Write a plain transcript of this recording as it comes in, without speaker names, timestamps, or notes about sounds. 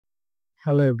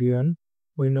Hello everyone.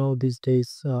 We know these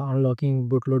days unlocking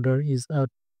bootloader is a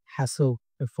hassle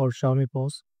for Xiaomi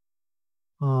POS.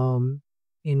 Um,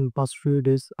 in past few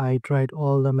days, I tried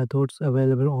all the methods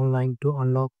available online to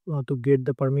unlock to get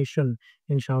the permission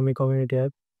in Xiaomi Community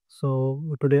app. So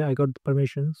today I got the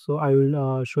permission. So I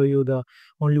will show you the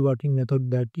only working method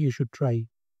that you should try.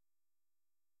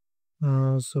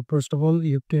 So first of all,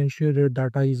 you have to ensure your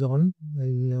data is on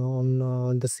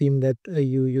the SIM that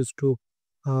you used to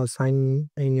sign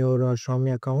in your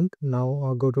Xiaomi account.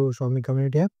 Now go to Xiaomi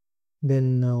Community app.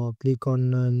 Then click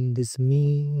on this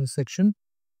Me section.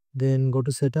 Then go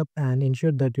to Setup and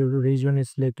ensure that your region is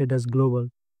selected as global.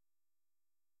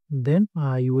 Then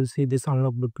you will see this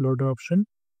Unlock Bootloader option.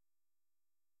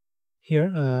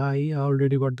 Here I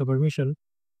already got the permission.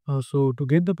 So to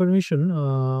get the permission,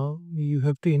 you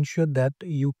have to ensure that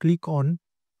you click on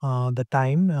the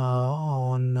time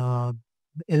on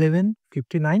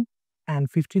 11:59 and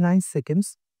 59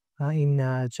 seconds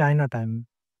in China time.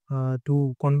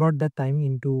 To convert that time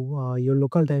into your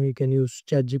local time, you can use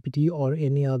ChatGPT or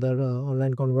any other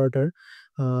online converter.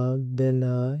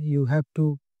 Then you have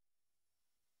to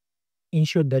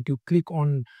ensure that you click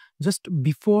on just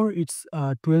before it's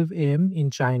 12 a.m.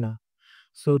 in China.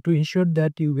 So to ensure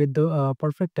that you get the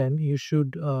perfect time, you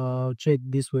should check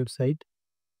this website,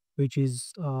 which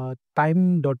is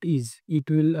time.is. It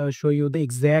will show you the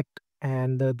exact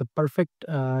and the perfect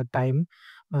time,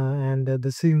 and the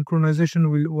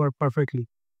synchronization will work perfectly.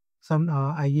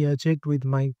 I checked with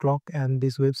my clock and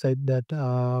this website that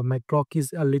my clock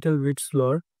is a little bit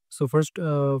slower. So first,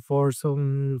 for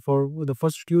the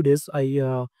first few days,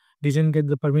 I didn't get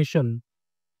the permission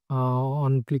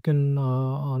on clicking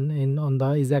on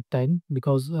the exact time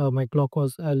because my clock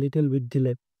was a little bit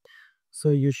delayed. So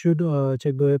you should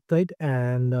check the website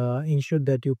and ensure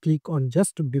that you click on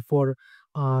just before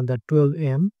the 12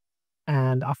 a.m.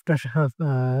 and after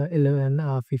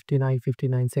 11 59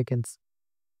 59 seconds.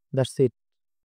 That's it.